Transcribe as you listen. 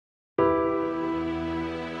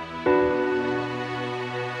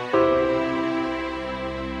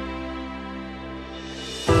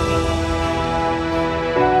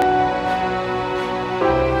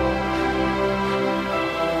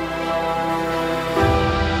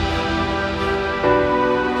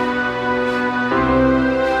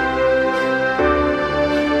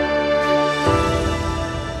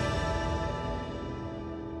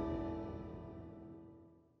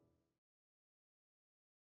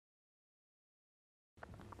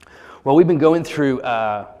Well, we've been going through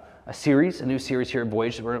a new series here at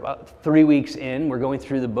Voyage. We're about 3 weeks in. We're going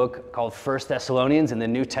through the book called Thessalonians in the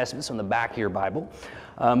New Testament, so on the back of your Bible.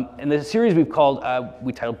 And the series we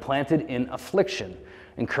titled Planted in Affliction,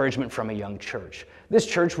 Encouragement from a Young Church. This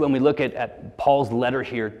church, when we look at Paul's letter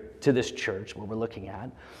here to this church, what we're looking at,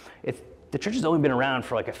 the church has only been around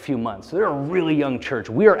for like a few months. So they're a really young church.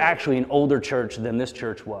 We are actually an older church than this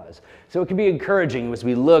church was. So it can be encouraging as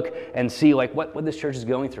we look and see like what this church is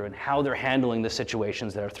going through and how they're handling the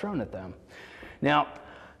situations that are thrown at them. Now,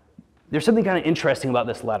 there's something kind of interesting about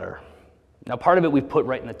this letter. Now, part of it we've put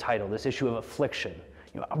right in the title, this issue of affliction.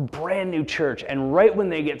 A brand new church, and right when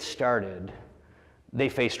they get started, they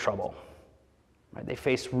face trouble. Right? They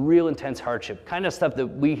face real intense hardship, kind of stuff that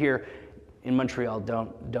we here in Montreal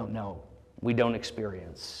don't know. We don't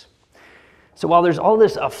experience. So while there's all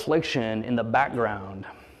this affliction in the background,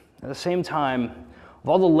 at the same time, of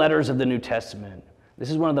all the letters of the New Testament, this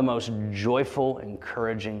is one of the most joyful,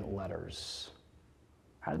 encouraging letters.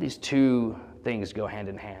 How do these two things go hand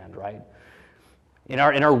in hand, right? In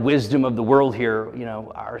our wisdom of the world here,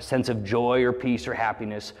 our sense of joy or peace or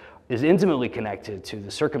happiness is intimately connected to the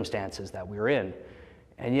circumstances that we're in.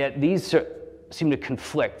 And yet these seem to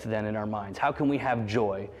conflict then in our minds. How can we have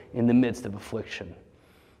joy in the midst of affliction?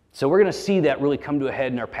 So we're going to see that really come to a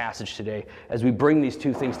head in our passage today as we bring these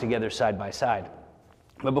two things together side by side.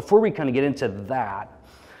 But before we kind of get into that,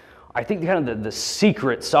 I think kind of the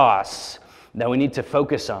secret sauce that we need to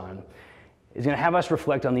focus on is going to have us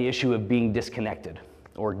reflect on the issue of being disconnected,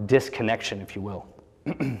 or disconnection, if you will.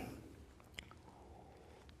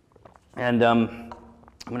 And I'm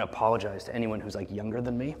going to apologize to anyone who's like younger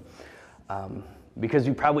than me. Because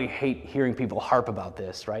we probably hate hearing people harp about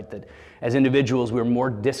this, right? That as individuals, we're more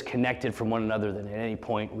disconnected from one another than at any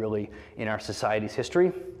point really in our society's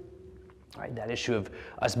history. Right? That issue of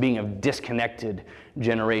us being a disconnected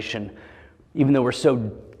generation, even though we're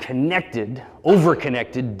so connected,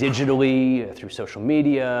 over-connected digitally, through social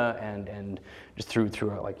media and just through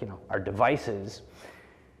our devices,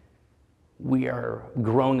 we are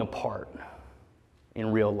growing apart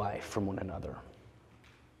in real life from one another.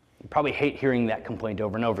 You probably hate hearing that complaint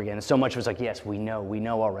over and over again. And so much was like, yes, we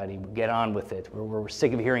know already. Get on with it. We're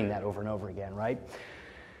sick of hearing that over and over again, right?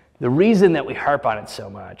 The reason that we harp on it so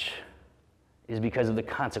much is because of the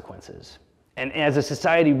consequences. And as a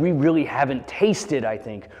society, we really haven't tasted, I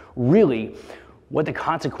think, really what the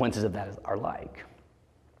consequences of that are like.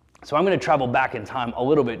 So I'm going to travel back in time a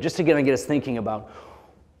little bit just to get us thinking about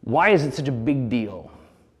why is it such a big deal?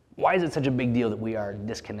 Why is it such a big deal that we are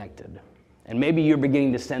disconnected? And maybe you're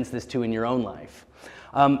beginning to sense this too in your own life.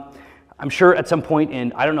 I'm sure at some point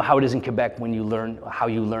I don't know how it is in Quebec when you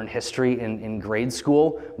learn history in grade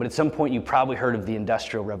school, but at some point you probably heard of the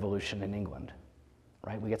Industrial Revolution in England,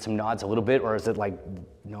 right? We get some nods a little bit, or is it like,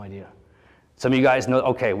 no idea? Some of you guys know,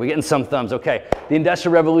 okay, we're getting some thumbs, okay. The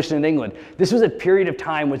Industrial Revolution in England. This was a period of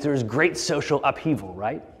time when there was great social upheaval,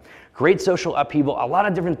 right? Great social upheaval, a lot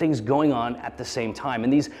of different things going on at the same time.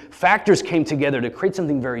 And these factors came together to create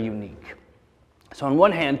something very unique. So on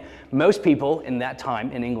one hand, most people in that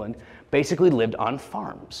time in England basically lived on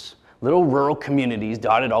farms, little rural communities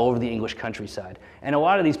dotted all over the English countryside. And a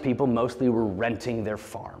lot of these people mostly were renting their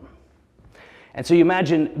farm. And so you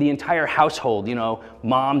imagine the entire household,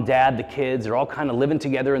 mom, dad, the kids, they're all kind of living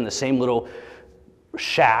together in the same little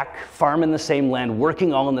shack, farming the same land,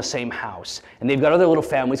 working all in the same house. And they've got other little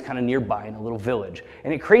families kind of nearby in a little village.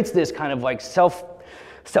 And it creates this kind of like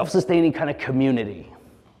self-sustaining kind of community.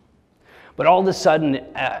 But all of a sudden,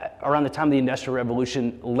 around the time of the Industrial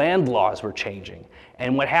Revolution, land laws were changing.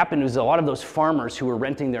 And what happened was a lot of those farmers who were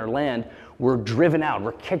renting their land were driven out,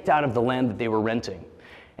 were kicked out of the land that they were renting.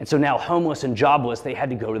 And so now homeless and jobless, they had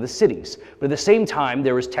to go to the cities. But at the same time,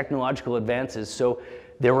 there was technological advances, so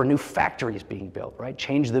there were new factories being built, right?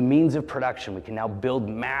 Change the means of production. We can now build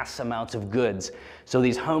mass amounts of goods. So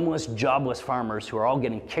these homeless, jobless farmers who are all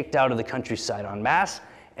getting kicked out of the countryside en masse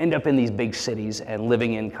end up in these big cities and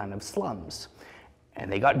living in kind of slums.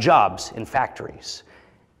 And they got jobs in factories.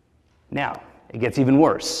 Now, it gets even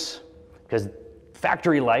worse, because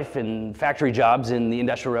factory life and factory jobs in the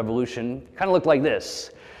Industrial Revolution kind of looked like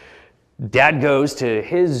this. Dad goes to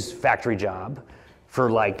his factory job for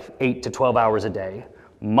like 8 to 12 hours a day.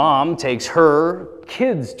 Mom takes her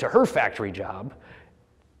kids to her factory job,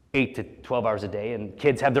 8 to 12 hours a day, and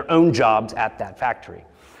kids have their own jobs at that factory.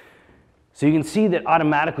 So you can see that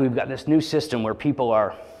automatically we've got this new system where people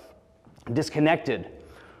are disconnected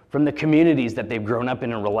from the communities that they've grown up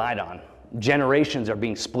in and relied on. Generations are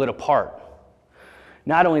being split apart.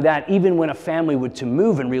 Not only that, even when a family would to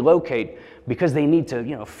move and relocate, because they need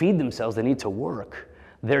to, feed themselves, they need to work,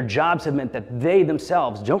 Their jobs have meant that they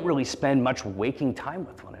themselves don't really spend much waking time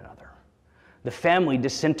with one another. The family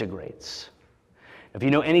disintegrates. If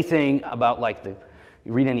you know anything about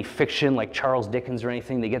you read any fiction like Charles Dickens or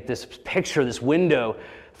anything, they get this picture, this window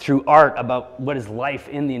through art about what is life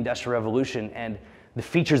in the Industrial Revolution, and the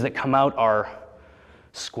features that come out are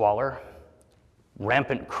squalor,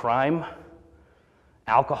 rampant crime,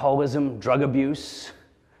 alcoholism, drug abuse,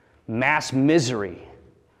 mass misery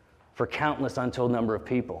for countless untold number of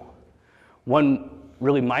people. One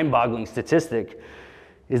really mind-boggling statistic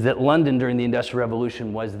is that London during the Industrial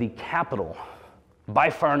Revolution was the capital, by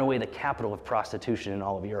far and away the capital of prostitution in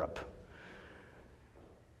all of Europe.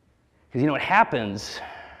 Because you know what happens,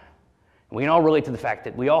 we can all relate to the fact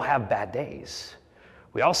that we all have bad days.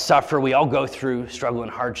 We all suffer, we all go through struggle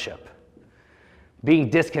and hardship. Being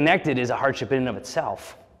disconnected is a hardship in and of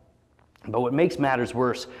itself. But what makes matters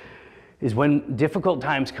worse is when difficult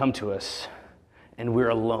times come to us and we're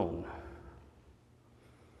alone.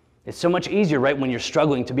 It's so much easier, right, when you're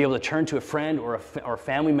struggling to be able to turn to a friend or a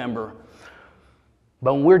family member.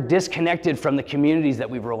 But when we're disconnected from the communities that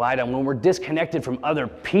we've relied on, when we're disconnected from other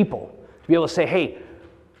people, to be able to say, hey,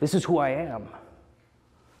 this is who I am.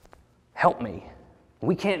 Help me.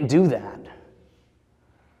 We can't do that.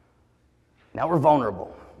 Now we're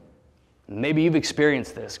vulnerable. Maybe you've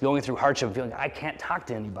experienced this, going through hardship, feeling, I can't talk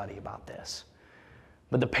to anybody about this.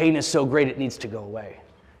 But the pain is so great it needs to go away.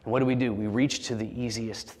 And what do? We reach to the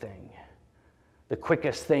easiest thing, the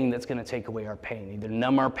quickest thing that's going to take away our pain, either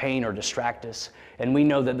numb our pain or distract us. And we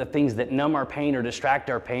know that the things that numb our pain or distract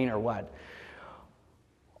our pain are what?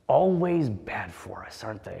 Always bad for us,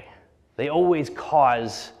 aren't they? They always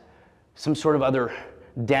cause some sort of other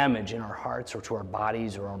damage in our hearts or to our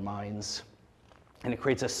bodies or our minds. And it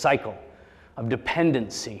creates a cycle of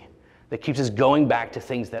dependency that keeps us going back to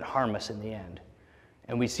things that harm us in the end.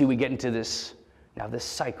 And we get into this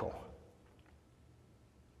cycle.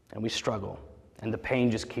 And we struggle. And the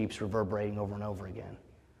pain just keeps reverberating over and over again.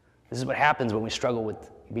 This is what happens when we struggle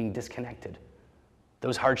with being disconnected.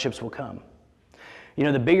 Those hardships will come. You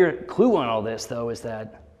know, the bigger clue on all this, though, is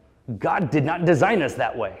that God did not design us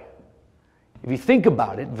that way. If you think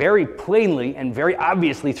about it very plainly and very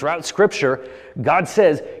obviously throughout Scripture, God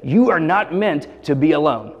says, you are not meant to be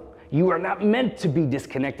alone. You are not meant to be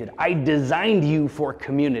disconnected. I designed you for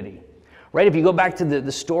community. Right? If you go back to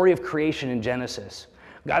the story of creation in Genesis,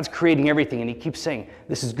 God's creating everything and he keeps saying,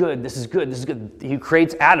 this is good, this is good, this is good. He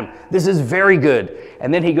creates Adam. This is very good.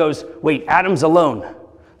 And then he goes, wait, Adam's alone.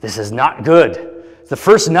 This is not good. It's the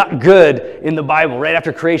first not good in the Bible right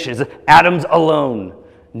after creation. It's Adam's alone.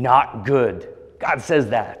 Not good. God says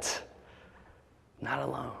that. Not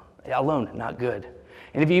alone. Alone, not good.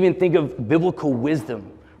 And if you even think of biblical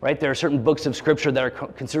wisdom, right? There are certain books of Scripture that are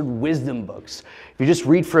considered wisdom books. If you just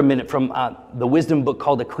read for a minute from the wisdom book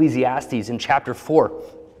called Ecclesiastes in chapter 4,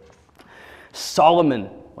 Solomon,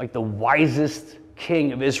 like the wisest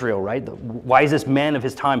king of Israel, right? The wisest man of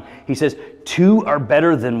his time, he says, 2 are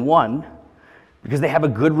better than 1 because they have a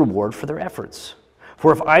good reward for their efforts.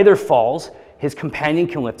 For if either falls, his companion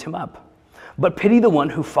can lift him up. But pity the one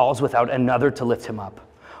who falls without another to lift him up.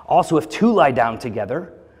 Also, if 2 lie down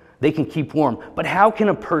together, they can keep warm. But how can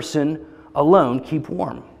a person alone keep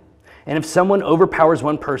warm? And if someone overpowers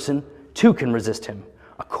one person, 2 can resist him.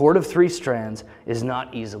 A cord of 3 strands is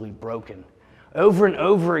not easily broken. Over and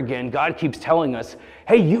over again, God keeps telling us,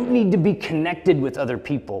 hey, you need to be connected with other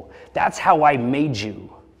people. That's how I made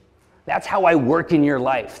you. That's how I work in your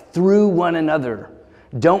life, through one another.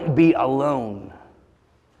 Don't be alone.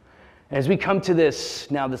 And as we come to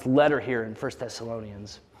this letter here in 1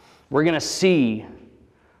 Thessalonians, we're going to see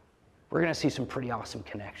some pretty awesome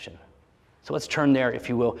connection. So let's turn there, if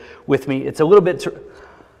you will, with me. It's there's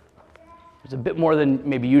a bit more than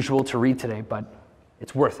maybe usual to read today, but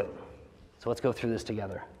it's worth it. So let's go through this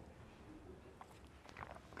together.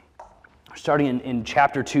 Starting in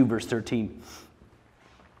chapter 2, verse 13.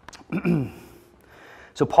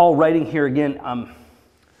 So Paul writing here again,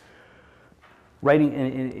 writing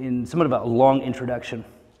in somewhat of a long introduction.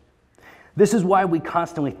 This is why we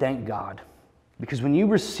constantly thank God. Because when you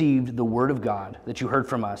received the word of God that you heard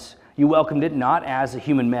from us, you welcomed it not as a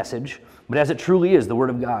human message, but as it truly is, the word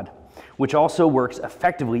of God, which also works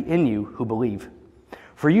effectively in you who believe.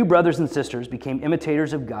 For you, brothers and sisters, became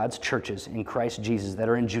imitators of God's churches in Christ Jesus that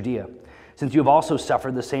are in Judea, since you have also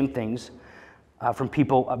suffered the same things from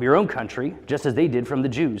people of your own country, just as they did from the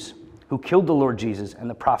Jews, who killed the Lord Jesus and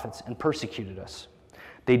the prophets and persecuted us.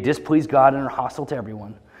 They displease God and are hostile to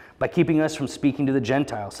everyone by keeping us from speaking to the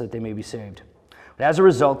Gentiles so that they may be saved. But as a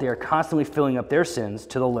result, they are constantly filling up their sins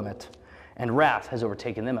to the limit, and wrath has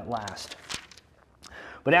overtaken them at last.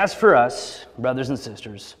 But as for us, brothers and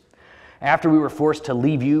sisters, after we were forced to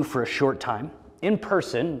leave you for a short time, in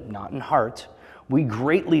person, not in heart, we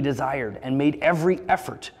greatly desired and made every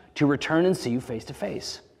effort to return and see you face to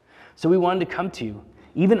face. So we wanted to come to you,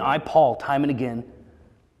 even I, Paul, time and again,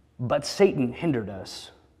 but Satan hindered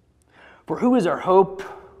us. For who is our hope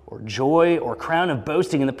or joy or crown of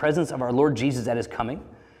boasting in the presence of our Lord Jesus at his coming?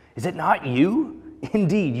 Is it not you?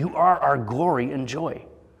 Indeed, you are our glory and joy.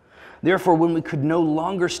 Therefore, when we could no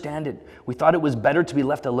longer stand it, we thought it was better to be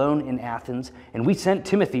left alone in Athens, and we sent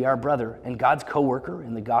Timothy, our brother and God's co-worker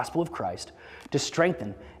in the gospel of Christ, to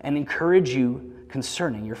strengthen and encourage you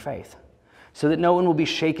concerning your faith, so that no one will be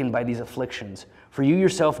shaken by these afflictions. For you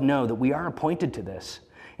yourself know that we are appointed to this.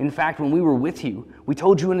 In fact, when we were with you, we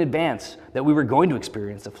told you in advance that we were going to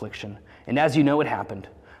experience affliction, and as you know, it happened.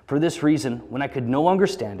 For this reason, when I could no longer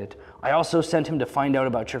stand it, I also sent him to find out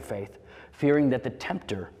about your faith, fearing that the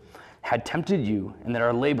tempter had tempted you, and that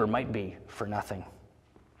our labor might be for nothing.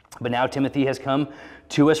 But now Timothy has come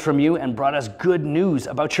to us from you and brought us good news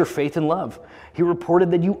about your faith and love. He reported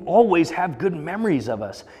that you always have good memories of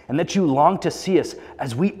us, and that you long to see us,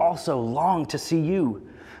 as we also long to see you.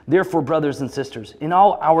 Therefore, brothers and sisters, in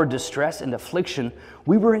all our distress and affliction,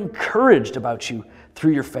 we were encouraged about you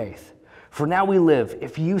through your faith. For now we live,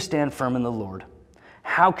 if you stand firm in the Lord.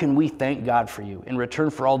 How can we thank God for you in return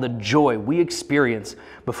for all the joy we experience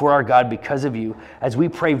before our God because of you, as we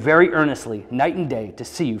pray very earnestly night and day to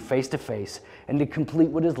see you face to face and to complete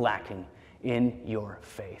what is lacking in your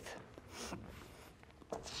faith?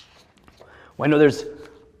 Well, I know there's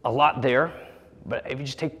a lot there, but if you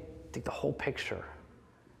just take the whole picture,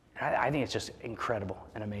 I think it's just incredible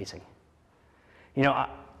and amazing. You know,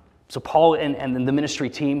 so Paul and the ministry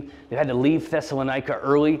team, they had to leave Thessalonica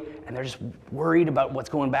early, and they're just worried about what's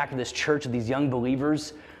going back to this church of these young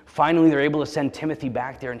believers. Finally, they're able to send Timothy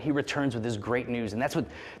back there, and he returns with this great news. And that's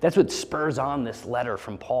what spurs on this letter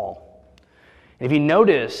from Paul. And if you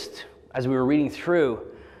noticed, as we were reading through,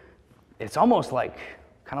 it's almost like,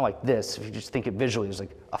 kind of like this. If you just think it visually, it's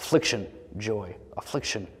like affliction, joy,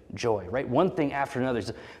 right? One thing after another.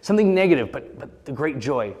 Something negative, but the great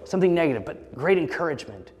joy. Something negative, but great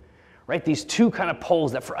encouragement. Right? These two kind of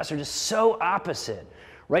poles that for us are just so opposite,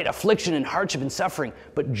 right? Affliction and hardship and suffering,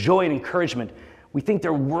 but joy and encouragement. We think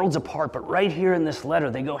they're worlds apart, but right here in this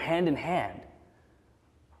letter, they go hand in hand.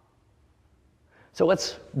 So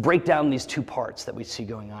let's break down these two parts that we see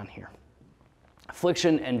going on here.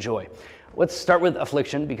 Affliction and joy. Let's start with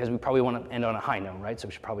affliction because we probably want to end on a high note, right? So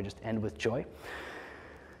we should probably just end with joy.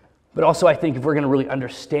 But also I think if we're going to really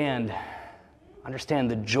understand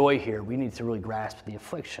the joy here, we need to really grasp the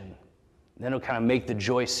affliction. Then it'll kind of make the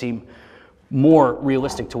joy seem more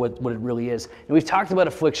realistic to what it really is. And we've talked about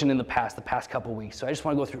affliction in the past couple weeks, so I just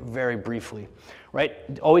want to go through it very briefly, right?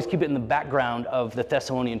 Always keep it in the background of the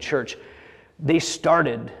Thessalonian church. They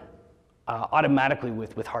started automatically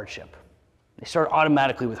with hardship. They started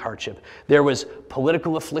automatically with hardship. There was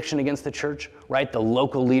political affliction against the church, right? The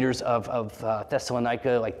local leaders of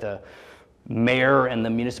Thessalonica, like the mayor and the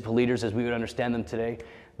municipal leaders, as we would understand them today,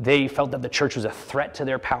 they felt that the church was a threat to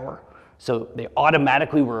their power. So they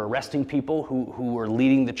automatically were arresting people who were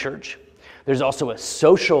leading the church. There's also a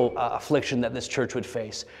social affliction that this church would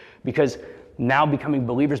face, because now becoming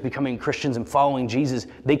believers, becoming Christians and following Jesus,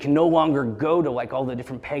 they can no longer go to like all the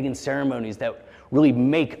different pagan ceremonies that really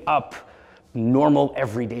make up normal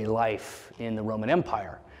everyday life in the Roman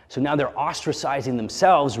Empire. So now they're ostracizing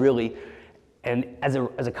themselves really, and as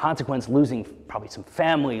a consequence, losing probably some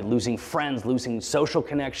family, losing friends, losing social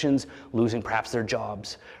connections, losing perhaps their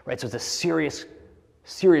jobs, right? So it's a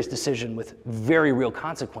serious decision with very real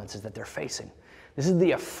consequences that they're facing. This is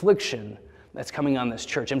the affliction that's coming on this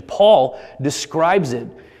church. And Paul describes it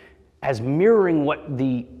as mirroring what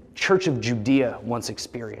the church of Judea once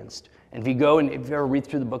experienced. And if you go and if you ever read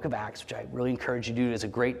through the book of Acts, which I really encourage you to do, it's a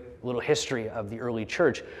great little history of the early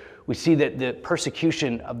church, we see that the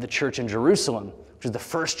persecution of the church in Jerusalem, which was the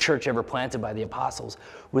first church ever planted by the apostles,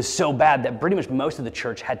 was so bad that pretty much most of the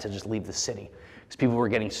church had to just leave the city because people were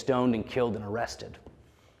getting stoned and killed and arrested.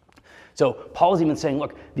 So Paul is even saying,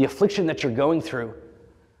 look, the affliction that you're going through,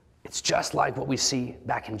 it's just like what we see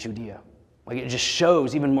back in Judea. Like it just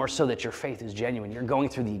shows even more so that your faith is genuine. You're going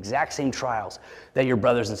through the exact same trials that your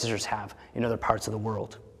brothers and sisters have in other parts of the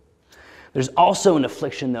world. There's also an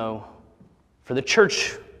affliction, though, for the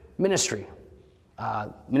church ministry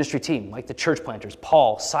team, like the church planters,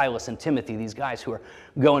 Paul, Silas, and Timothy, these guys who are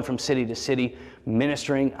going from city to city,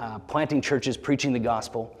 ministering, planting churches, preaching the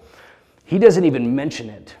gospel. He doesn't even mention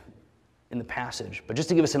it in the passage, but just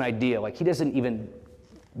to give us an idea, like he doesn't even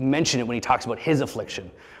mention it when he talks about his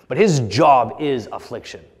affliction, but his job is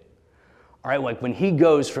affliction. All right, like when he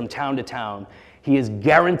goes from town to town, he is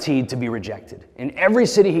guaranteed to be rejected. In every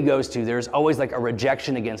city he goes to, there's always like a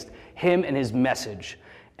rejection against him and his message.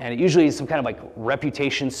 And it usually is some kind of like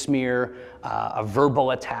reputation smear, a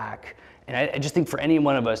verbal attack. And I just think for any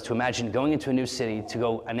one of us to imagine going into a new city to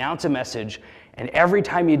go announce a message, and every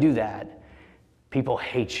time you do that, people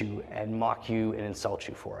hate you and mock you and insult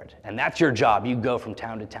you for it. And that's your job. You go from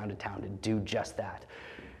town to town to town to do just that.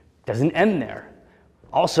 Doesn't end there.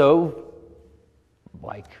 Also,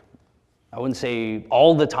 like, I wouldn't say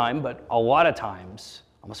all the time, but a lot of times,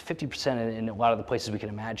 almost 50% in a lot of the places we can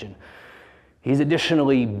imagine, he's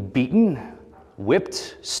additionally beaten,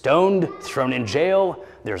 whipped, stoned, thrown in jail.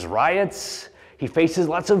 There's riots. He faces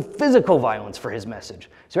lots of physical violence for his message.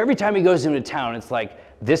 So every time he goes into town, it's like,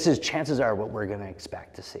 this is, chances are, what we're going to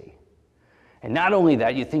expect to see. And not only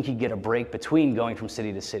that, you think he'd get a break between going from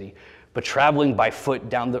city to city, but traveling by foot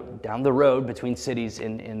down the road between cities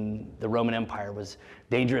in the Roman Empire was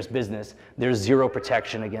dangerous business. There's zero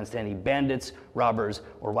protection against any bandits, robbers,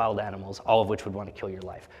 or wild animals, all of which would want to kill your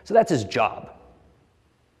life. So that's his job.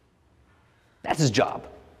 That's his job.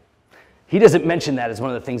 He doesn't mention that as one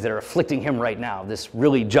of the things that are afflicting him right now, this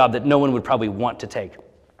really job that no one would probably want to take.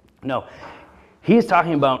 No, he is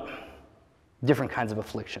talking about different kinds of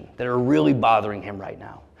affliction that are really bothering him right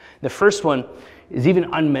now. The first one is even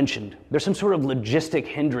unmentioned. There's some sort of logistic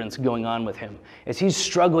hindrance going on with him. As he's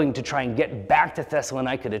struggling to try and get back to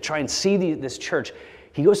Thessalonica, to try and see this church,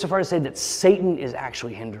 he goes so far as to say that Satan is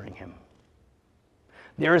actually hindering him.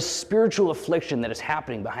 There is spiritual affliction that is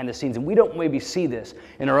happening behind the scenes, and we don't maybe see this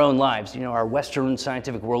in our own lives. You know, our Western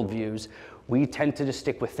scientific worldviews, we tend to just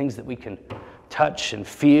stick with things that we can touch and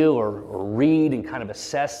feel or read and kind of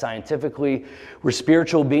assess scientifically. We're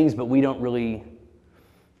spiritual beings, but we don't really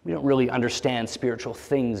understand spiritual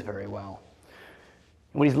things very well.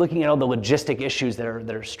 When he's looking at all the logistic issues that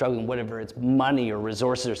are struggling, whatever it's money or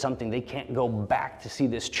resources or something, they can't go back to see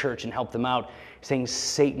this church and help them out. He's saying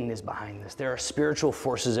Satan is behind this. There are spiritual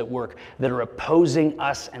forces at work that are opposing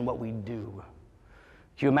us and what we do.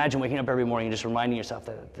 Can you imagine waking up every morning and just reminding yourself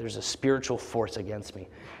that there's a spiritual force against me?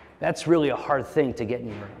 That's really a hard thing to get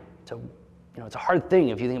in it's a hard thing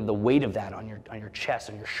if you think of the weight of that on your chest,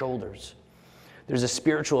 on your shoulders. There's a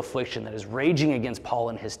spiritual affliction that is raging against Paul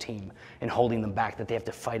and his team and holding them back that they have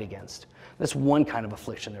to fight against. That's one kind of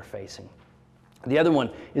affliction they're facing. The other one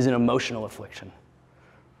is an emotional affliction.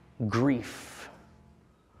 Grief,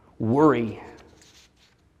 worry.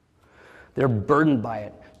 They're burdened by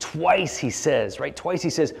it. Twice he says,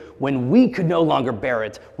 when we could no longer bear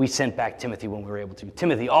it, we sent back Timothy when we were able to.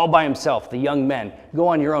 Timothy, all by himself, the young men, go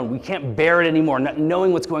on your own. We can't bear it anymore, not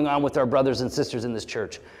knowing what's going on with our brothers and sisters in this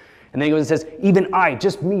church. And then he goes and says, even I,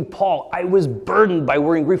 just me, Paul, I was burdened by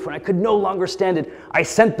worry and grief when I could no longer stand it. I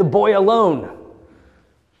sent the boy alone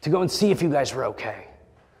to go and see if you guys were okay.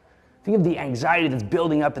 Think of the anxiety that's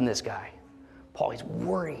building up in this guy. Paul, he's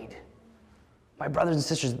worried. My brothers and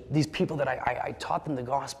sisters, these people that I taught them the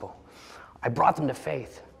gospel, I brought them to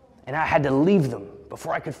faith, and I had to leave them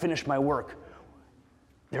before I could finish my work.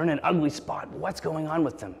 They're in an ugly spot. What's going on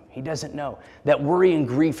with them? He doesn't know. That worry and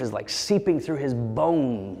grief is like seeping through his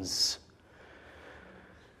bones.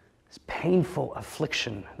 This painful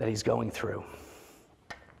affliction that he's going through.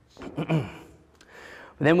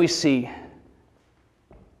 Then we see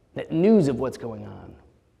that news of what's going on,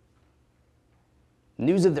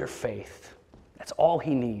 news of their faith, that's all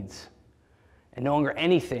he needs. And no longer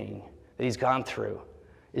anything that he's gone through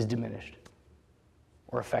is diminished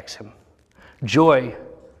or affects him. Joy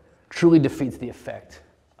truly defeats the effect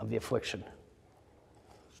of the affliction.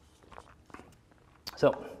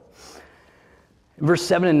 So, in verse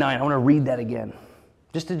 7 and 9, I want to read that again,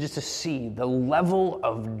 just to see the level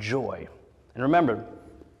of joy. And remember,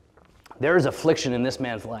 there is affliction in this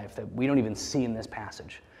man's life that we don't even see in this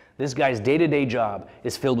passage. This guy's day-to-day job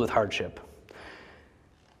is filled with hardship.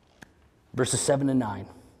 Verses 7 and 9.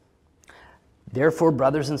 Therefore,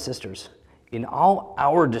 brothers and sisters, in all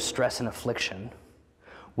our distress and affliction,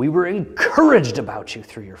 we were encouraged about you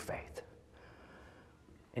through your faith.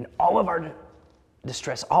 In all of our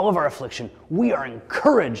distress, all of our affliction, we are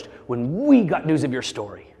encouraged when we got news of your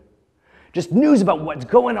story. Just news about what's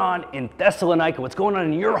going on in Thessalonica, what's going on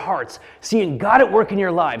in your hearts, seeing God at work in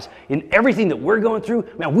your lives, in everything that we're going through,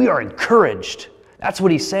 man, we are encouraged. That's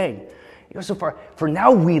what he's saying. He goes so far, for now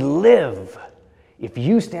we live if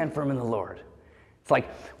you stand firm in the Lord. It's like,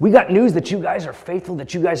 we got news that you guys are faithful,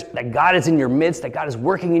 that God is in your midst, that God is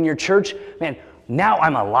working in your church. Man, now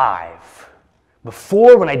I'm alive.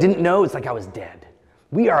 Before, when I didn't know, it's like I was dead.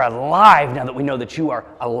 We are alive now that we know that you are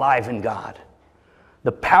alive in God.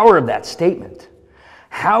 The power of that statement.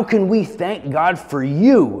 How can we thank God for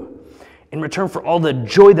you in return for all the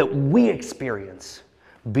joy that we experience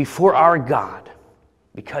before our God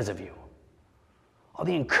because of you. All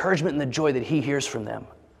the encouragement and the joy that he hears from them.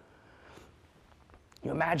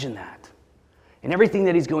 You imagine that. And everything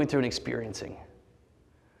that he's going through and experiencing.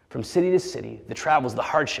 From city to city, the travels, the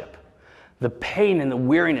hardship, the pain and the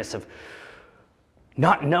weariness of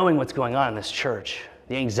not knowing what's going on in this church,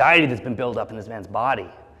 the anxiety that's been built up in this man's body,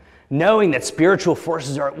 knowing that spiritual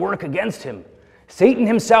forces are at work against him. Satan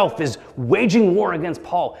himself is waging war against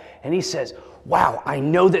Paul, and he says, wow, I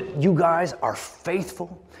know that you guys are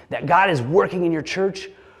faithful, that God is working in your church.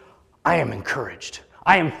 I am encouraged.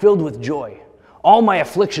 I am filled with joy. All my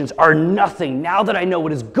afflictions are nothing now that I know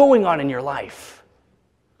what is going on in your life.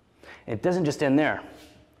 And it doesn't just end there,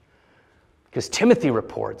 because Timothy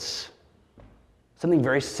reports something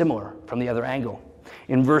very similar from the other angle.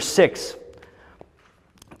 In verse 6,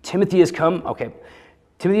 Timothy has come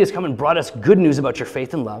and brought us good news about your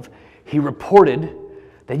faith and love. He reported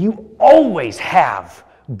that you always have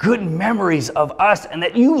good memories of us and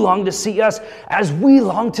that you long to see us as we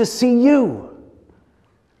long to see you.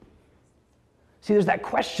 See, there's that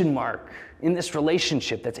question mark in this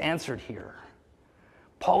relationship that's answered here.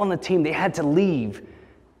 Paul and the team, they had to leave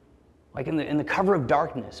like in the cover of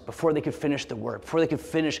darkness before they could finish the work, before they could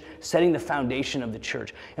finish setting the foundation of the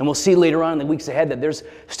church. And we'll see later on in the weeks ahead that there's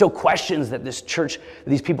still questions that this church, that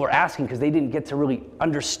these people are asking because they didn't get to really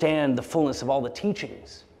understand the fullness of all the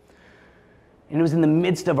teachings. And it was in the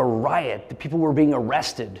midst of a riot. The people were being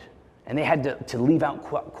arrested, and they had to leave out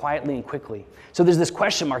quietly and quickly. So there's this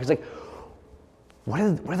question mark. It's like, what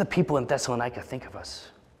do the people in Thessalonica think of us?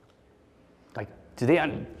 Like, do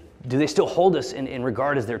they still hold us in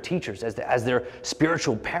regard as their teachers, as their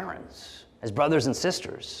spiritual parents, as brothers and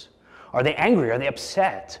sisters? Are they angry? Are they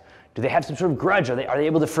upset? Do they have some sort of grudge? Are they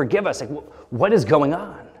able to forgive us? Like, what is going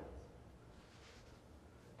on?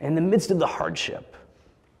 In the midst of the hardship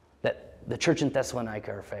that the church in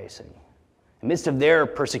Thessalonica are facing, in the midst of their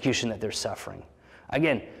persecution that they're suffering,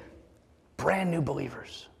 again, brand new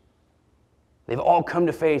believers. They've all come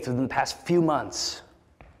to faith within the past few months.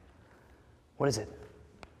 What is it?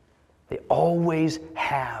 They always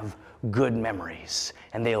have good memories,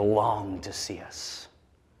 and they long to see us.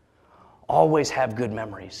 Always have good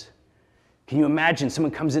memories. Can you imagine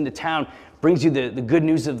someone comes into town, brings you the good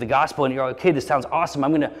news of the gospel, and you're like, okay, this sounds awesome.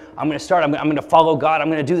 I'm gonna start. I'm gonna follow God. I'm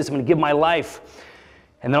gonna do this. I'm gonna give my life.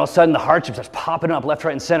 And then all of a sudden, the hardship starts popping up left,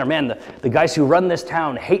 right, and center. Man, the guys who run this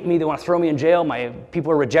town hate me. They want to throw me in jail. My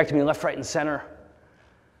people are rejecting me left, right, and center.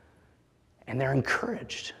 And they're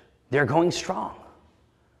encouraged. They're going strong.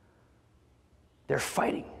 They're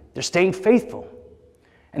fighting. They're staying faithful.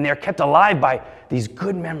 And they're kept alive by these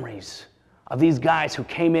good memories of these guys who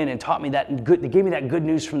came in and taught me that good. They gave me that good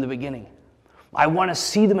news from the beginning. I want to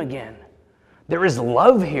see them again. There is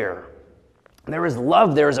love here. There is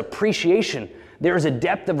love. There is appreciation. There is a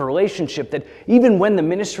depth of relationship that even when the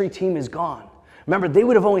ministry team is gone, remember, they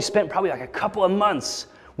would have only spent probably like a couple of months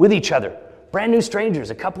with each other. Brand new strangers,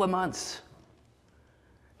 a couple of months.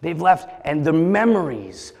 They've left, and the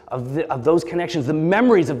memories of those connections, the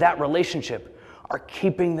memories of that relationship are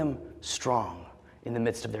keeping them strong in the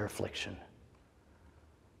midst of their affliction.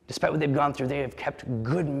 Despite what they've gone through, they have kept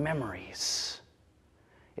good memories.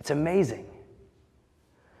 It's amazing.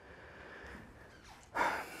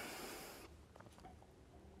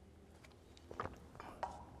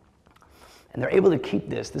 And they're able to keep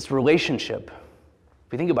this relationship.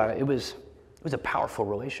 If you think about it, it was a powerful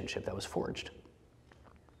relationship that was forged.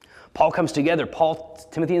 Paul comes together,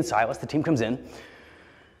 Timothy, and Silas, the team comes in,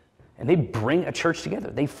 and they bring a church together.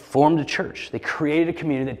 They formed a church. They created a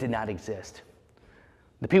community that did not exist.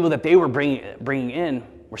 The people that they were bringing in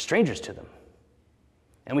were strangers to them.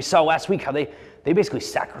 And we saw last week how they basically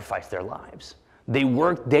sacrificed their lives. They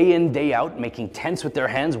worked day in, day out, making tents with their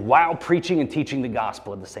hands while preaching and teaching the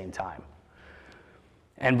gospel at the same time.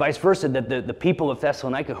 And vice versa, that the people of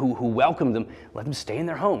Thessalonica who welcomed them, let them stay in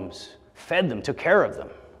their homes, fed them, took care of them.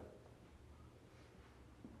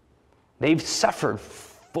 They've suffered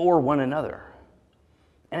for one another.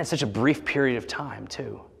 And it's such a brief period of time,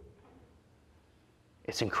 too.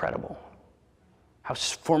 It's incredible how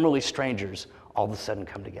formerly strangers all of a sudden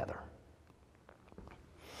come together.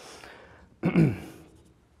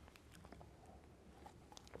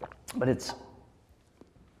 But it's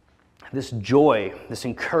this joy, this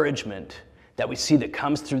encouragement that we see that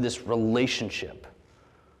comes through this relationship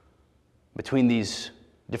between these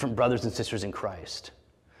different brothers and sisters in Christ.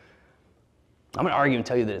 I'm going to argue and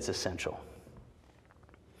tell you that it's essential.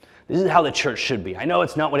 This is how the church should be. I know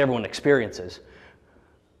it's not what everyone experiences.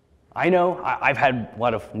 I know I've had a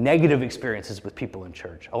lot of negative experiences with people in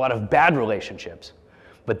church, a lot of bad relationships.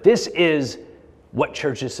 But this is what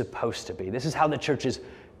church is supposed to be. This is how the church is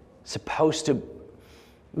supposed to,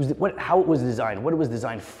 how it was designed, what it was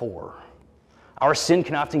designed for. Our sin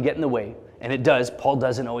can often get in the way, and it does. Paul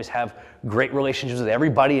doesn't always have great relationships with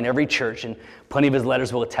everybody in every church, and plenty of his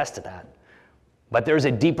letters will attest to that. But there's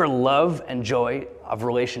a deeper love and joy of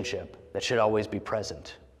relationship that should always be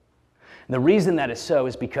present. And the reason that is so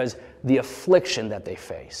is because the affliction that they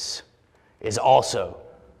face is also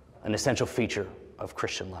an essential feature of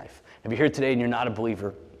Christian life. If you're here today and you're not a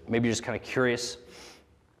believer, maybe you're just kind of curious,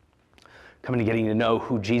 coming to getting to know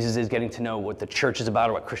who Jesus is, getting to know what the church is about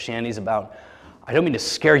or what Christianity is about, I don't mean to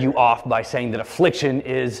scare you off by saying that affliction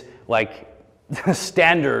is like the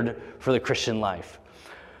standard for the Christian life.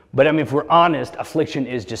 But I mean, if we're honest, affliction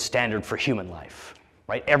is just standard for human life,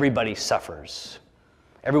 right? Everybody suffers.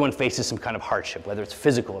 Everyone faces some kind of hardship, whether it's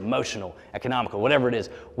physical, emotional, economical, whatever it is.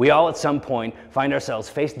 We all at some point find ourselves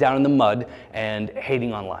face down in the mud and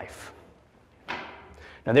hating on life.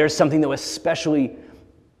 Now there's something that was especially,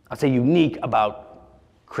 I'd say, unique about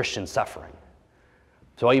Christian suffering.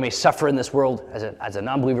 So while you may suffer in this world as a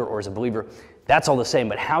non-believer or as a believer, that's all the same,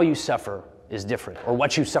 but how you suffer is different, or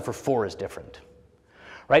what you suffer for is different.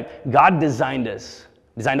 Right? God designed us,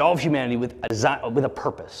 designed all of humanity with a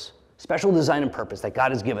purpose, special design and purpose that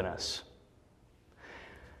God has given us.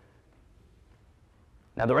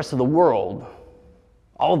 Now the rest of the world,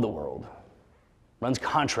 all of the world, runs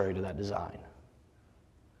contrary to that design.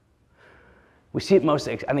 We see it most,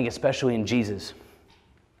 I think, especially in Jesus.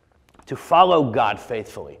 To follow God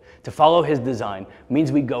faithfully, to follow his design,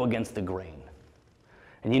 means we go against the grain.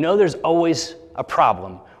 And you know there's always a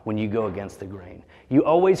problem when you go against the grain. You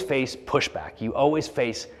always face pushback. You always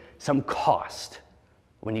face some cost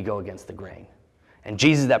when you go against the grain. And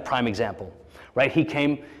Jesus is that prime example, right? He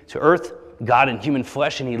came to earth, God in human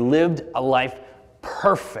flesh, and he lived a life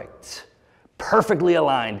perfectly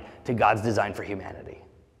aligned to God's design for humanity.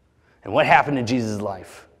 And what happened in Jesus'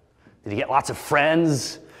 life? Did he get lots of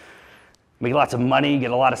friends, make lots of money,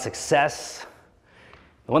 get a lot of success?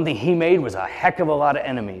 The one thing he made was a heck of a lot of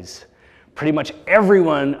enemies. Pretty much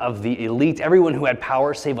everyone of the elite, everyone who had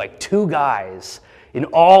power, save like 2 guys in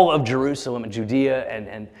all of Jerusalem and Judea,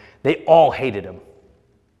 and they all hated him.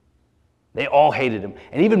 They all hated him.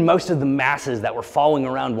 And even most of the masses that were following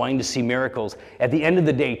around wanting to see miracles, at the end of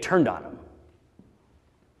the day, turned on him.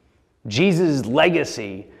 Jesus'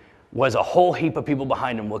 legacy was a whole heap of people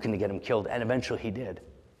behind him looking to get him killed, and eventually he did.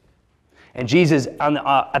 And Jesus,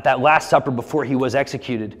 at that Last Supper before he was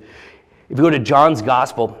executed, if you go to John's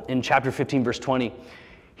Gospel in chapter 15, verse 20,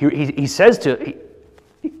 he says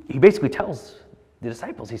he basically tells the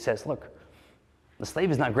disciples, he says, look, the slave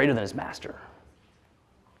is not greater than his master.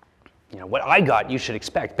 You know, what I got, you should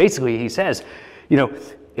expect. Basically, he says, you know,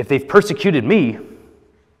 if they've persecuted me,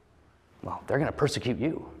 well, they're going to persecute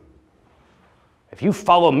you. If you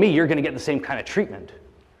follow me, you're going to get the same kind of treatment.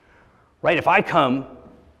 Right? If I come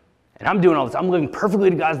and I'm doing all this, I'm living perfectly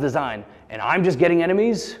to God's design, and I'm just getting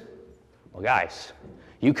enemies, well, guys,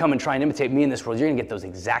 you come and try and imitate me in this world, you're going to get those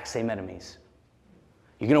exact same enemies.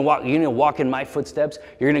 You're going to walk in my footsteps.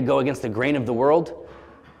 You're going to go against the grain of the world.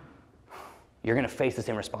 You're going to face the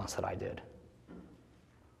same response that I did.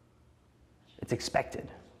 It's expected.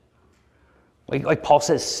 Like Paul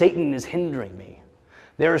says, Satan is hindering me.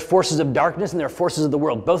 There are forces of darkness and there are forces of the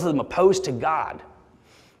world, both of them opposed to God.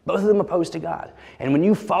 Both of them opposed to God. And when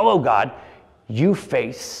you follow God, you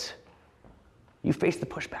face the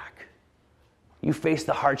pushback. You face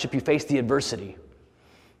the hardship. You face the adversity.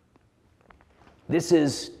 This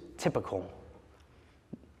is typical.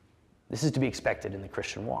 This is to be expected in the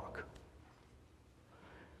Christian walk.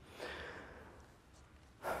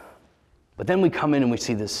 But then we come in and we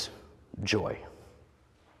see this joy.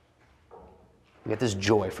 We get this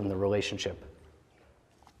joy from the relationship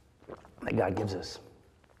that God gives us.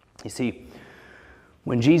 You see,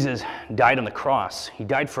 when Jesus died on the cross, he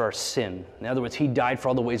died for our sin. In other words, he died for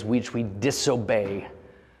all the ways in which we disobey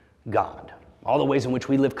God. All the ways in which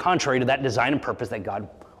we live contrary to that design and purpose that God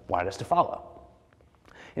wanted us to follow.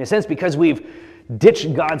 In a sense, because we've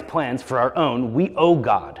ditched God's plans for our own, we owe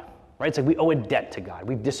God, right? It's like we owe a debt to God.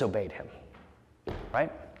 We've disobeyed him,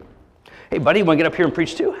 right? Hey, buddy, you want to get up here and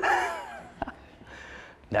preach too?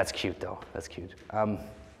 That's cute, though. That's cute.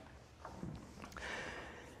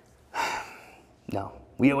 No,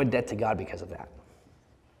 we owe a debt to God because of that.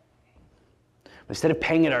 Instead of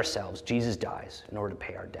paying it ourselves, Jesus dies in order to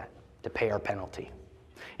pay our debt, to pay our penalty.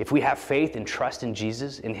 If we have faith and trust in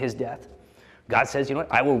Jesus, in his death, God says, you know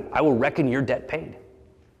what, I will reckon your debt paid.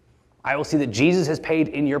 I will see that Jesus has paid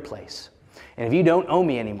in your place. And if you don't owe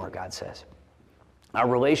me anymore, God says, our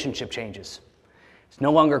relationship changes. It's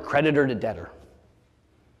no longer creditor to debtor.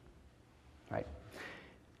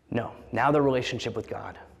 No, now their relationship with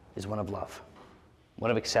God is one of love,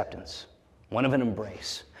 one of acceptance, one of an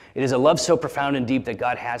embrace. It is a love so profound and deep that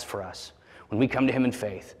God has for us when we come to him in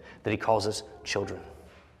faith that he calls us children.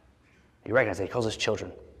 You recognize that he calls us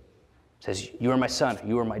children. He says, you are my son,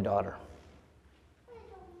 you are my daughter.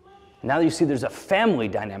 Now that you see there's a family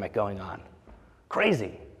dynamic going on.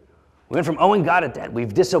 Crazy. We went from owing God a debt.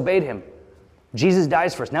 We've disobeyed him. Jesus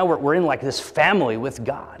dies for us. Now we're in like this family with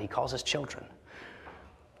God. He calls us children.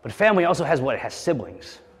 But family also has what? It has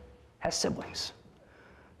siblings. It has siblings.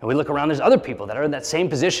 And we look around, there's other people that are in that same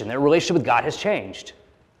position. Their relationship with God has changed.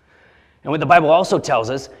 And what the Bible also tells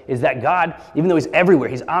us is that God, even though he's everywhere,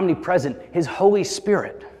 he's omnipresent, his Holy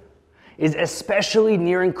Spirit is especially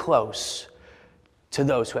near and close to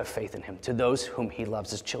those who have faith in him, to those whom he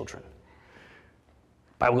loves as children.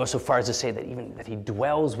 The Bible goes so far as to say that even that he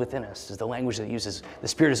dwells within us, is the language that it uses. The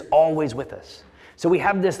Spirit is always with us. So we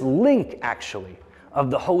have this link, actually,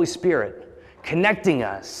 of the Holy Spirit connecting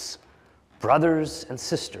us, brothers and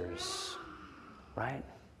sisters, right?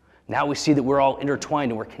 Now we see that we're all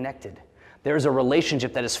intertwined and we're connected. There's a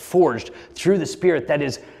relationship that is forged through the Spirit that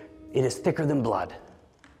it is thicker than blood.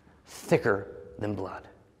 Thicker than blood.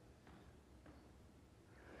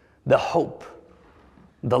 The hope,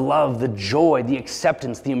 the love, the joy, the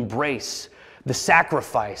acceptance, the embrace, the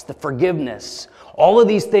sacrifice, the forgiveness, all of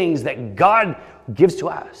these things that God gives to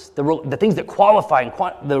us, the things that qualify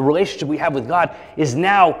the relationship we have with God is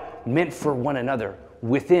now meant for one another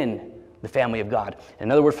within the family of God. And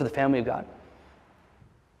another word for the family of God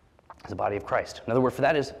is the body of Christ. Another word for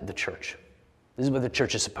that is the church. This is what the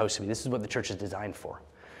church is supposed to be. This is what the church is designed for.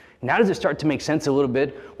 Now does it start to make sense a little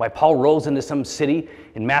bit why Paul rolls into some city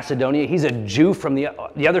in Macedonia? He's a Jew from the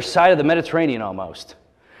other side of the Mediterranean almost.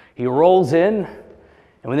 He rolls in,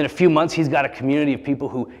 and within a few months, he's got a community of people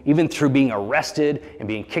who, even through being arrested and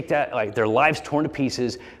being kicked out, like their lives torn to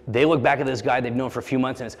pieces, they look back at this guy they've known for a few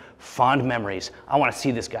months and it's fond memories. I want to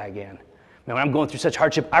see this guy again. Man, when I'm going through such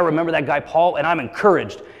hardship, I remember that guy Paul, and I'm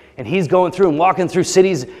encouraged. And he's going through and walking through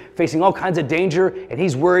cities, facing all kinds of danger, and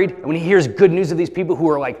he's worried. And when he hears good news of these people who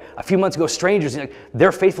are like a few months ago strangers, he's like,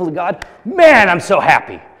 they're faithful to God. Man, I'm so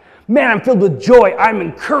happy. Man, I'm filled with joy. I'm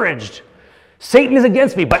encouraged. Satan is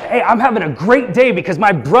against me, but hey, I'm having a great day because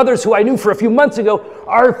my brothers who I knew for a few months ago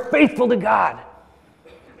are faithful to God.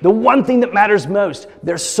 The one thing that matters most,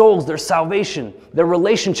 their souls, their salvation, their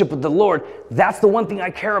relationship with the Lord, that's the one thing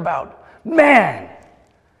I care about. Man,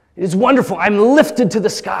 it is wonderful. I'm lifted to the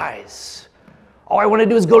skies. All I want to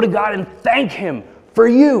do is go to God and thank him for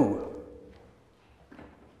you.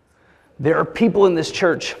 There are people in this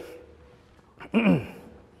church.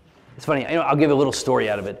 It's funny, I'll give a little story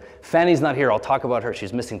out of it. Fanny's not here. I'll talk about her.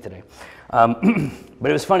 She's missing today. But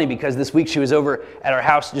it was funny because this week she was over at our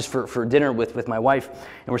house just for dinner with my wife,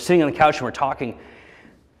 and we're sitting on the couch and we're talking.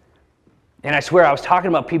 And I swear I was talking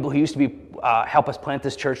about people who used to be help us plant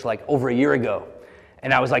this church like over a year ago.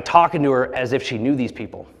 And I was like talking to her as if she knew these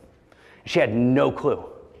people. She had no clue.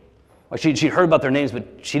 Like she'd heard about their names, but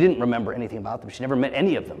she didn't remember anything about them. She never met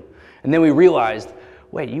any of them. And then we realized,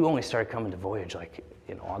 wait, you only started coming to Voyage like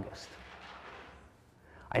in August.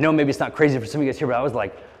 I know maybe it's not crazy for some of you guys here, but I was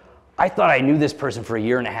like, I thought I knew this person for a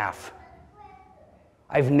year and a half.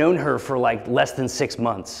 I've known her for like less than 6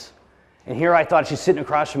 months. And here I thought she's sitting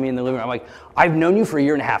across from me in the living room. I'm like, I've known you for a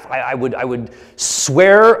year and a half. I would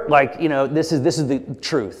swear like, this is the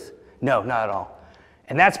truth. No, not at all.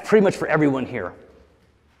 And that's pretty much for everyone here.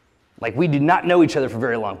 Like we did not know each other for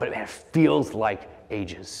very long, but man, it feels like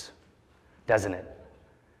ages, doesn't it?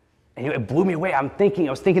 And it blew me away. I was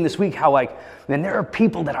thinking this week how like, man, there are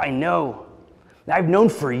people that I know that I've known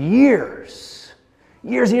for years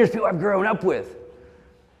and years, people I've grown up with.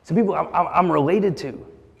 Some people I'm related to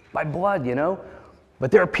by blood,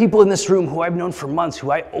 But there are people in this room who I've known for months,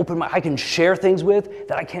 who I can share things with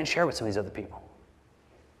that I can't share with some of these other people.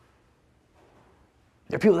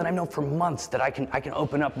 There are people that I've known for months that I can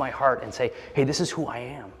open up my heart and say, hey, this is who I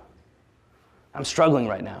am. I'm struggling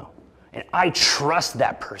right now. And I trust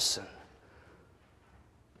that person.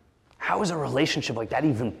 How is a relationship like that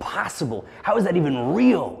even possible? How is that even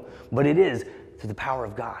real? But it is through the power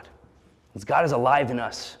of God. Because God is alive in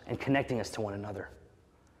us and connecting us to one another.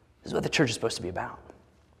 This is what the church is supposed to be about.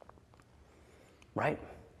 Right?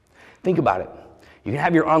 Think about it. You can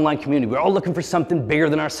have your online community. We're all looking for something bigger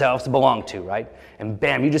than ourselves to belong to, right? And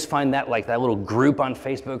bam, you just find that little group on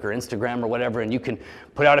Facebook or Instagram or whatever, and you can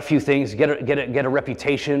put out a few things, get a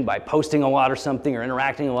reputation by posting a lot or something or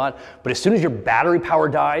interacting a lot. But as soon as your battery power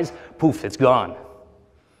dies, poof, it's gone.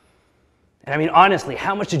 And I mean, honestly,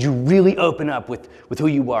 how much did you really open up with who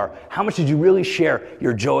you are? How much did you really share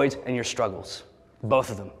your joys and your struggles?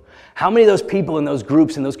 Both of them. How many of those people in those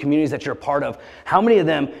groups and those communities that you're a part of, how many of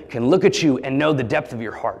them can look at you and know the depth of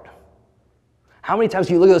your heart? How many times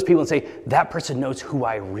do you look at those people and say, that person knows who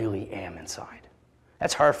I really am inside?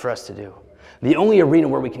 That's hard for us to do. The only arena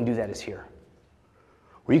where we can do that is here,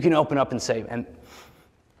 where you can open up and say, and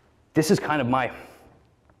this is kind of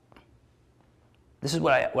this is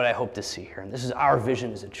what I hope to see here, and this is our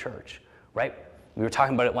vision as a church, right? We were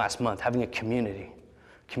talking about it last month, having a community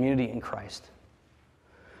in Christ.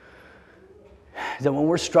 That when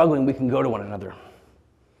we're struggling, we can go to one another.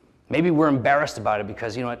 Maybe we're embarrassed about it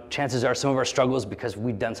because, you know what, chances are some of our struggles because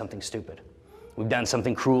we've done something stupid. We've done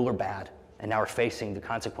something cruel or bad, and now we're facing the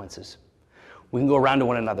consequences. We can go around to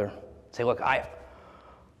one another and say, look,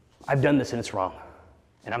 I've done this and it's wrong,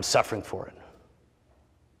 and I'm suffering for it.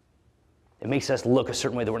 It makes us look a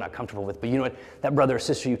certain way that we're not comfortable with. But you know what, that brother or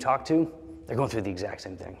sister you talk to, they're going through the exact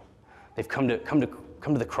same thing. They've come to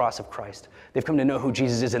the cross of Christ. They've come to know who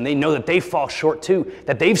Jesus is, and they know that they fall short too,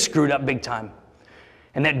 that they've screwed up big time.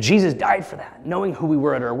 And that Jesus died for that, knowing who we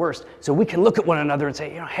were at our worst. So we can look at one another and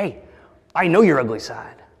say, you know, hey, I know your ugly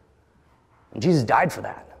side. And Jesus died for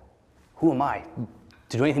that. Who am I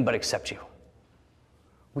to do anything but accept you?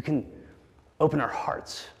 We can open our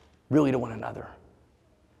hearts really to one another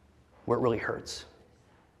where it really hurts.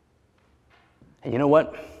 And you know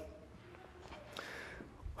what?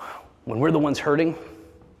 When we're the ones hurting,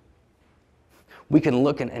 we can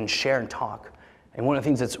look and share and talk. And one of the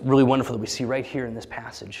things that's really wonderful that we see right here in this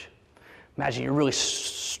passage, imagine you're really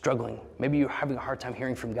struggling. Maybe you're having a hard time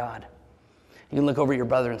hearing from God. You can look over at your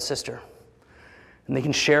brother and sister, and they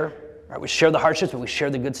can share. Right? We share the hardships, but we share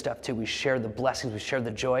the good stuff too. We share the blessings. We share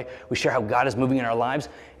the joy. We share how God is moving in our lives.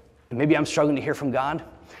 And maybe I'm struggling to hear from God,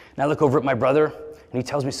 and I look over at my brother, and he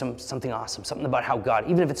tells me something awesome, something about how God,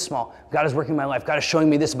 even if it's small, God is working in my life. God is showing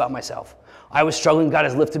me this about myself. I was struggling. God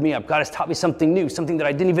has lifted me up. God has taught me something new, something that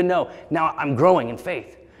I didn't even know. Now I'm growing in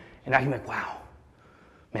faith. And I can be like, wow,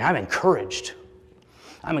 man, I'm encouraged.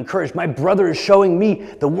 I'm encouraged. My brother is showing me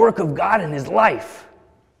the work of God in his life.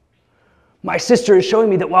 My sister is showing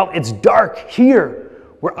me that while it's dark here,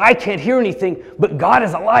 where I can't hear anything, but God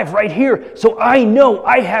is alive right here. So I know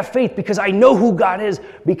I have faith because I know who God is,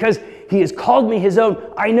 because he has called me his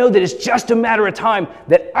own. I know that it's just a matter of time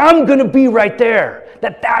that I'm going to be right there,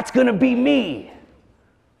 that's going to be me.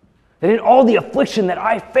 That in all the affliction that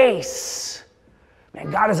I face,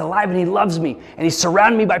 man, God is alive and he loves me, and he's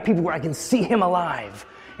surrounded me by people where I can see him alive,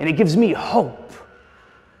 and it gives me hope.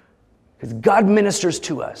 Because God ministers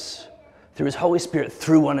to us through his Holy Spirit,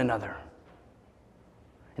 through one another.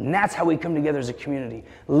 And that's how we come together as a community,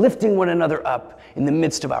 lifting one another up in the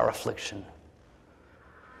midst of our affliction.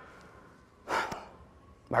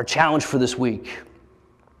 Our challenge for this week.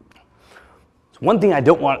 One thing I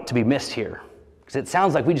don't want to be missed here, because it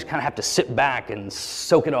sounds like we just kind of have to sit back and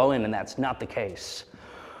soak it all in, and that's not the case.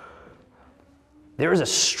 There is a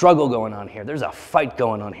struggle going on here. There's a fight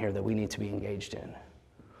going on here that we need to be engaged in.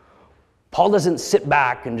 Paul doesn't sit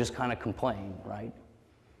back and just kind of complain, right?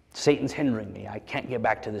 Satan's hindering me. I can't get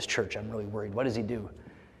back to this church. I'm really worried. What does he do?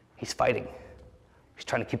 He's fighting. He's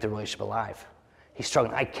trying to keep the relationship alive. He's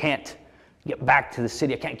struggling. I can't get back to the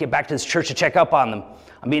city. I can't get back to this church to check up on them.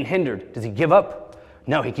 I'm being hindered. Does he give up?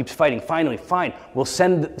 No, he keeps fighting. Finally, fine. We'll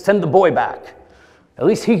send the boy back. At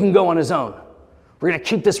least he can go on his own. We're going to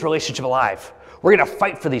keep this relationship alive. We're going to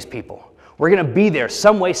fight for these people. We're going to be there.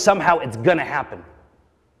 Some way, somehow, it's going to happen.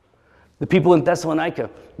 The people in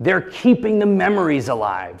Thessalonica, they're keeping the memories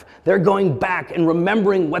alive. They're going back and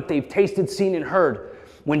remembering what they've tasted, seen, and heard.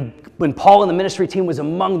 When Paul and the ministry team was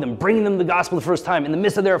among them, bringing them the gospel the first time, in the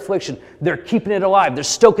midst of their affliction, they're keeping it alive. They're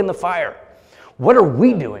stoking the fire. What are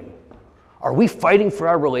we doing? Are we fighting for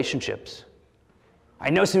our relationships?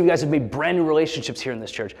 I know some of you guys have made brand new relationships here in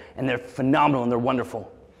this church, and they're phenomenal and they're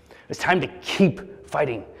wonderful. It's time to keep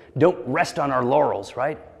fighting. Don't rest on our laurels,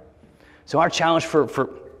 right? So our challenge for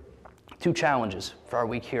 2 challenges for our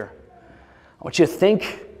week here. I want you to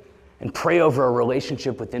think and pray over a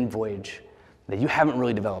relationship within Voyage that you haven't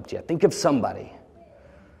really developed yet. Think of somebody.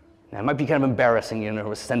 Now, it might be kind of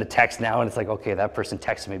embarrassing, send a text now and it's like, okay, that person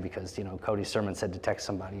texted me because, Cody's sermon said to text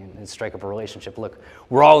somebody and strike up a relationship. Look,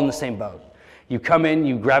 we're all in the same boat. You come in,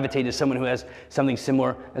 you gravitate to someone who has something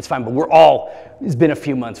similar, that's fine, but it's been a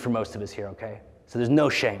few months for most of us here, okay? So there's no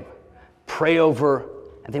shame. Pray over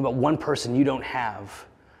and think about one person you don't have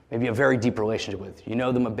maybe a very deep relationship with. You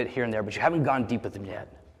know them a bit here and there, but you haven't gone deep with them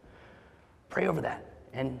yet. Pray over that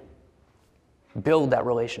and build that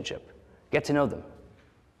relationship. Get to know them.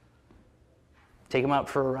 Take them out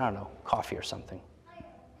for, coffee or something.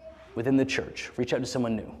 Within the church, reach out to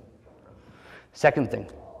someone new. Second thing,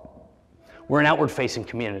 we're an outward-facing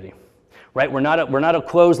community. right? We're not a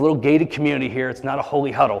closed little gated community here. It's not a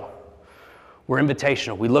holy huddle. We're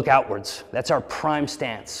invitational. We look outwards. That's our prime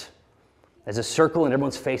stance. There's a circle and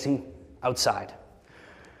everyone's facing outside.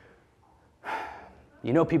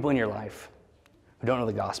 You know people in your life who don't know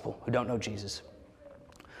the gospel, who don't know Jesus.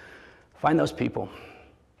 Find those people.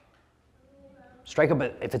 Strike up,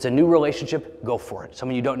 if it's a new relationship, go for it.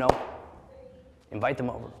 Someone you don't know, invite them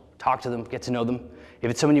over. Talk to them, get to know them. If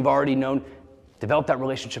it's someone you've already known, develop that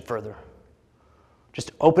relationship further.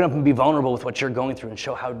 Just open up and be vulnerable with what you're going through and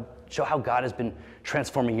show how God has been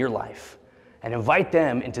transforming your life. And invite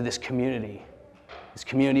them into this community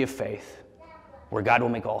of faith, where God will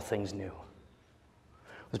make all things new.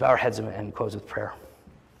 Let's bow our heads and close with prayer.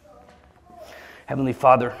 Heavenly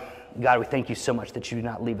Father, God, we thank you so much that you do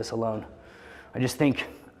not leave us alone. May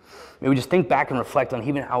we just think back and reflect on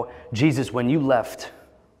even how Jesus, when you left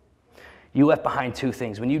behind two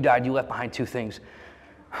things. When you died, you left behind two things.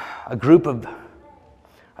 A group of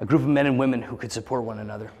men and women who could support one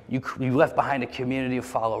another. You left behind a community of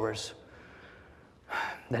followers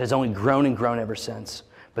that has only grown and grown ever since.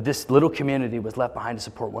 But this little community was left behind to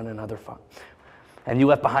support one another. And you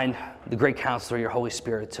left behind the great counselor, your Holy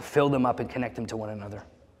Spirit, to fill them up and connect them to one another.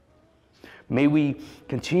 May we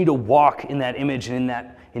continue to walk in that image and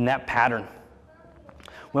in that pattern.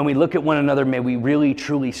 When we look at one another, may we really,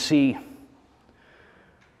 truly see.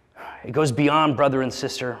 It goes beyond brother and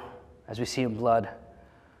sister as we see in blood.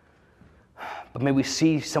 But may we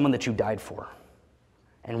see someone that you died for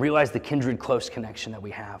and realize the kindred close connection that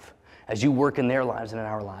we have as you work in their lives and in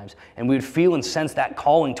our lives. And we would feel and sense that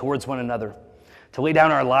calling towards one another, to lay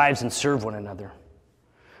down our lives and serve one another,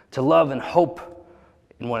 to love and hope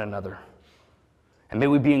in one another. And may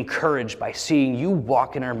we be encouraged by seeing you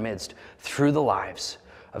walk in our midst through the lives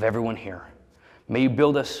of everyone here. May you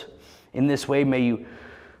build us in this way. May you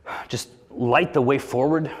just light the way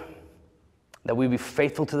forward, that we be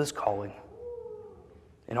faithful to this calling.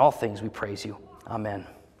 In all things we praise you. Amen.